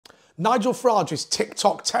Nigel Farage's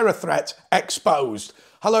TikTok terror threat exposed.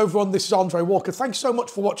 Hello everyone, this is Andre Walker. Thanks so much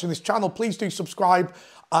for watching this channel. Please do subscribe,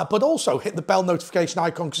 but also hit the bell notification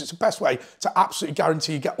icon because it's the best way to absolutely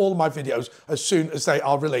guarantee you get all of my videos as soon as they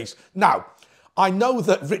are released. Now, I know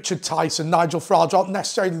that Richard Tice and Nigel Farage aren't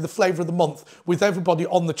necessarily the flavour of the month with everybody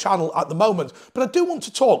on the channel at the moment, but I do want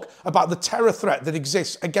to talk about the terror threat that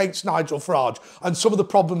exists against Nigel Farage and some of the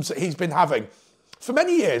problems that he's been having. For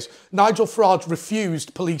many years, Nigel Farage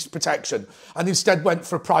refused police protection and instead went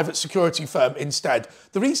for a private security firm instead.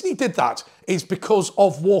 The reason he did that is because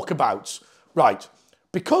of walkabouts. Right.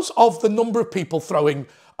 Because of the number of people throwing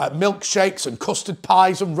milkshakes and custard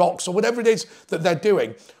pies and rocks or whatever it is that they're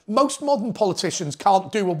doing, most modern politicians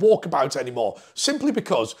can't do a walkabout anymore, simply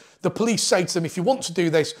because the police say to them, if you want to do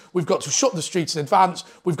this, we've got to shut the streets in advance,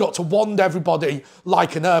 we've got to wand everybody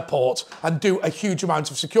like an airport and do a huge amount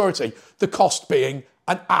of security, the cost being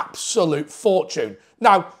an absolute fortune.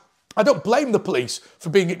 Now, I don't blame the police for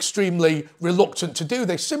being extremely reluctant to do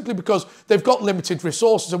this, simply because they've got limited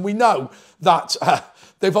resources, and we know that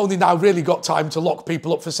they've only now really got time to lock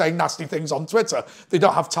people up for saying nasty things on Twitter. They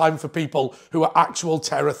don't have time for people who are actual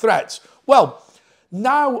terror threats. Well,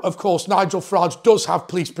 now, of course, Nigel Farage does have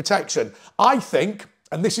police protection. I think,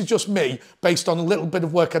 and this is just me, based on a little bit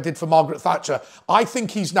of work I did for Margaret Thatcher, I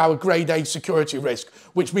think he's now a grade A security risk,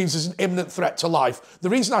 which means there's an imminent threat to life. The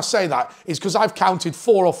reason I say that is because I've counted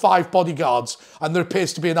 4 or 5 bodyguards and there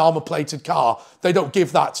appears to be an armour-plated car. They don't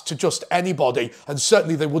give that to just anybody, and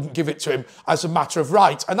certainly they wouldn't give it to him as a matter of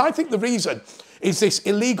right. And I think the reason is this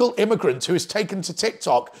illegal immigrant who has taken to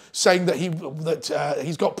TikTok saying that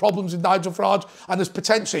he's got problems with Nigel Farage and has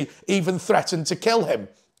potentially even threatened to kill him.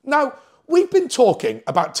 Now, we've been talking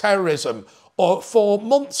about terrorism for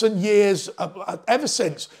months and years, ever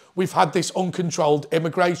since we've had this uncontrolled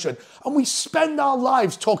immigration. And we spend our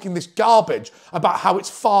lives talking this garbage about how it's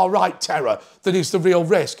far-right terror that is the real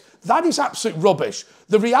risk. That is absolute rubbish.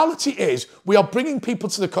 The reality is we are bringing people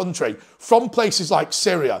to the country from places like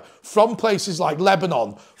Syria, from places like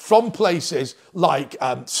Lebanon, from places like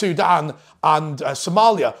Sudan and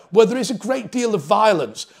Somalia, where there is a great deal of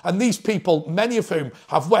violence. And these people, many of whom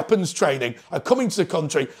have weapons training, are coming to the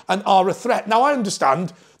country and are a threat. Now, I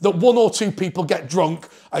understand that 1 or 2 people get drunk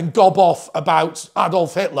and gob off about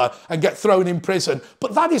Adolf Hitler and get thrown in prison,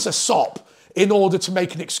 but that is a sop in order to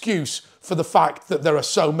make an excuse for the fact that there are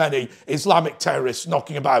so many Islamic terrorists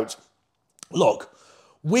knocking about. Look,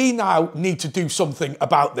 we now need to do something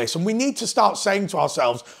about this, and we need to start saying to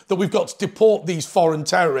ourselves that we've got to deport these foreign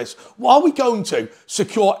terrorists. Well, are we going to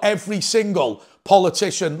secure every single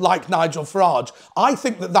politician like Nigel Farage? I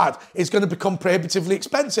think that that is going to become prohibitively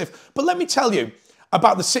expensive. But let me tell you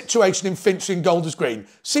about the situation in Finchley and Golders Green.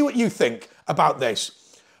 See what you think about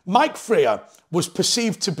this. Mike Freer was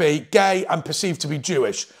perceived to be gay and perceived to be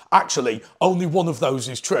Jewish. Actually, only one of those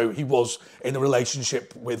is true. He was in a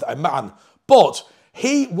relationship with a man. But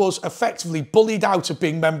he was effectively bullied out of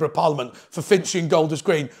being Member of Parliament for Finchley and Golders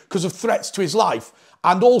Green because of threats to his life.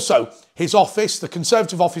 And also, his office, the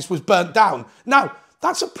Conservative office, was burnt down. Now,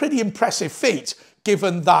 that's a pretty impressive feat,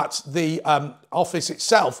 given that the office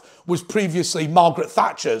itself was previously Margaret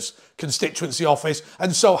Thatcher's constituency office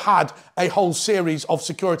and so had a whole series of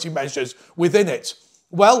security measures within it.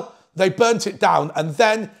 Well, they burnt it down, and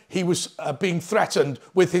then he was being threatened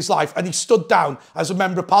with his life, and he stood down as a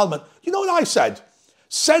Member of Parliament. You know what I said?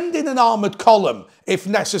 Send in an armoured column if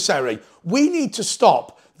necessary. We need to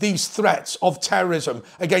stop these threats of terrorism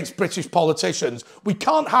against British politicians. We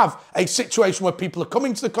can't have a situation where people are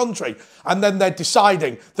coming to the country and then they're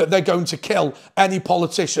deciding that they're going to kill any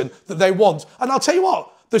politician that they want. And I'll tell you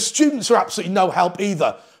what, the students are absolutely no help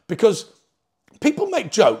either, because people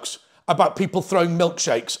make jokes about people throwing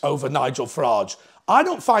milkshakes over Nigel Farage. I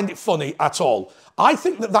don't find it funny at all. I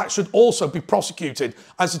think that that should also be prosecuted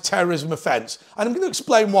as a terrorism offence. And I'm going to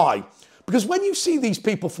explain why. Because when you see these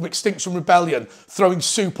people from Extinction Rebellion throwing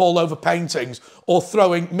soup all over paintings or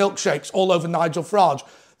throwing milkshakes all over Nigel Farage,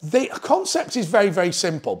 the concept is very, very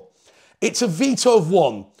simple. It's a veto of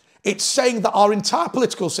one. It's saying that our entire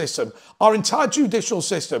political system, our entire judicial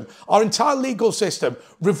system, our entire legal system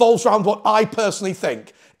revolves around what I personally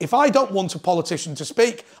think. If I don't want a politician to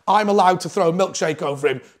speak, I'm allowed to throw a milkshake over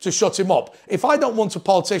him to shut him up. If I don't want a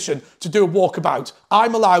politician to do a walkabout,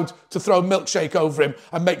 I'm allowed to throw a milkshake over him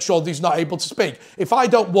and make sure that he's not able to speak. If I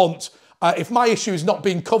don't want, if my issue is not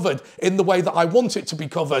being covered in the way that I want it to be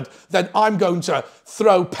covered, then I'm going to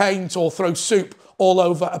throw paint or throw soup all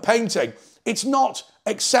over a painting. It's not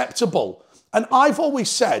acceptable. And I've always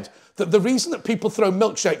said that the reason that people throw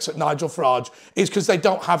milkshakes at Nigel Farage is because they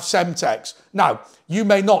don't have Semtex. Now, you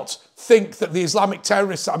may not think that the Islamic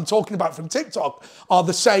terrorists that I'm talking about from TikTok are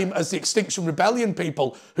the same as the Extinction Rebellion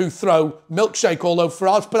people who throw milkshake all over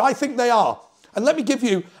Farage, but I think they are. And let me give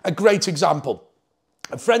you a great example.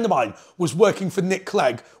 A friend of mine was working for Nick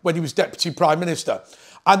Clegg when he was Deputy Prime Minister,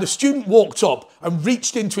 and a student walked up and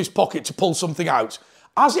reached into his pocket to pull something out.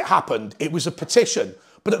 As it happened, it was a petition,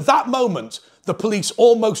 but at that moment, the police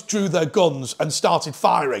almost drew their guns and started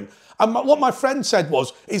firing. And what my friend said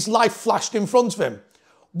was, his life flashed in front of him.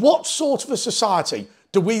 What sort of a society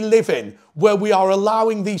do we live in where we are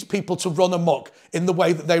allowing these people to run amok in the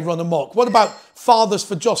way that they run amok? What about Fathers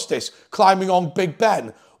for Justice climbing on Big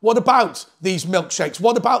Ben? What about these milkshakes?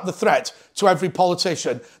 What about the threat to every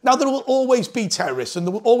politician? Now, there will always be terrorists and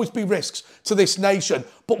there will always be risks to this nation.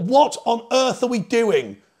 But what on earth are we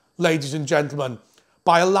doing, ladies and gentlemen,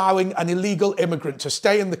 by allowing an illegal immigrant to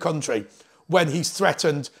stay in the country when he's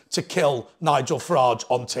threatened to kill Nigel Farage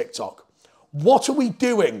on TikTok? What are we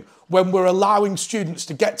doing when we're allowing students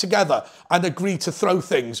to get together and agree to throw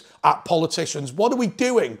things at politicians? What are we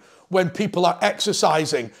doing when people are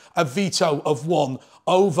exercising a veto of one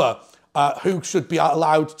over who should be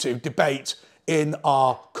allowed to debate in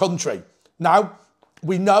our country? Now,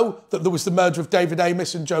 we know that there was the murder of David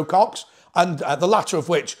Amess and Joe Cox, and the latter of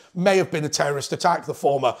which may have been a terrorist attack. The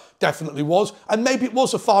former definitely was. And maybe it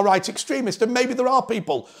was a far-right extremist, and maybe there are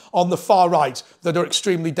people on the far right that are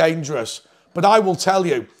extremely dangerous. But I will tell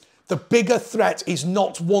you, the bigger threat is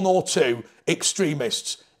not one or two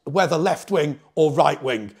extremists, whether left-wing or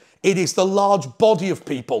right-wing. It is the large body of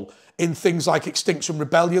people in things like Extinction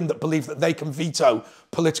Rebellion that believe that they can veto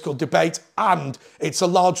political debate, and it's a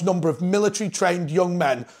large number of military-trained young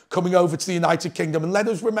men coming over to the United Kingdom. And let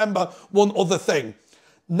us remember one other thing.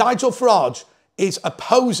 Nigel Farage is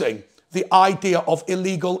opposing the idea of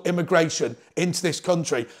illegal immigration into this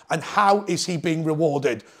country, and how is he being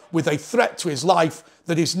rewarded? With a threat to his life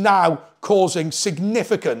that is now causing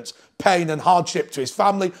significant pain and hardship to his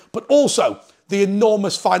family, but also the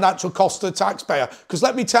enormous financial cost to the taxpayer. Because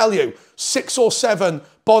let me tell you, 6 or 7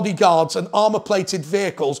 bodyguards and armour-plated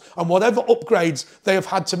vehicles and whatever upgrades they have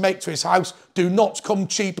had to make to his house do not come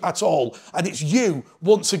cheap at all. And it's you,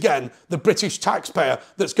 once again, the British taxpayer,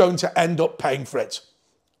 that's going to end up paying for it.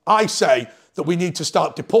 I say that we need to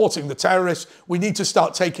start deporting the terrorists. We need to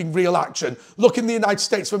start taking real action. Look in the United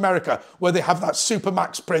States of America, where they have that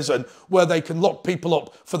supermax prison where they can lock people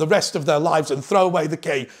up for the rest of their lives and throw away the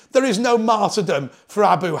key. There is no martyrdom for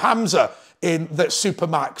Abu Hamza in that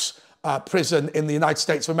supermax prison in the United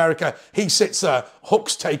States of America. He sits there,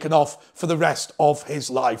 hooks taken off for the rest of his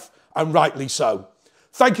life, and rightly so.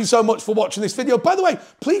 Thank you so much for watching this video. By the way,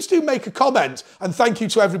 please do make a comment, and thank you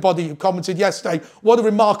to everybody who commented yesterday. What a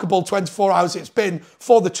remarkable 24 hours it's been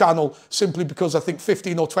for the channel, simply because I think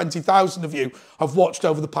 15 or 20,000 of you have watched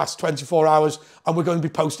over the past 24 hours, and we're going to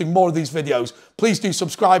be posting more of these videos. Please do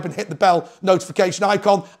subscribe and hit the bell notification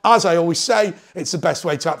icon. As I always say, it's the best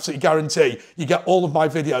way to absolutely guarantee you get all of my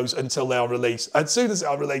videos until they are released. As soon as they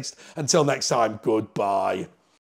are released, until next time, goodbye.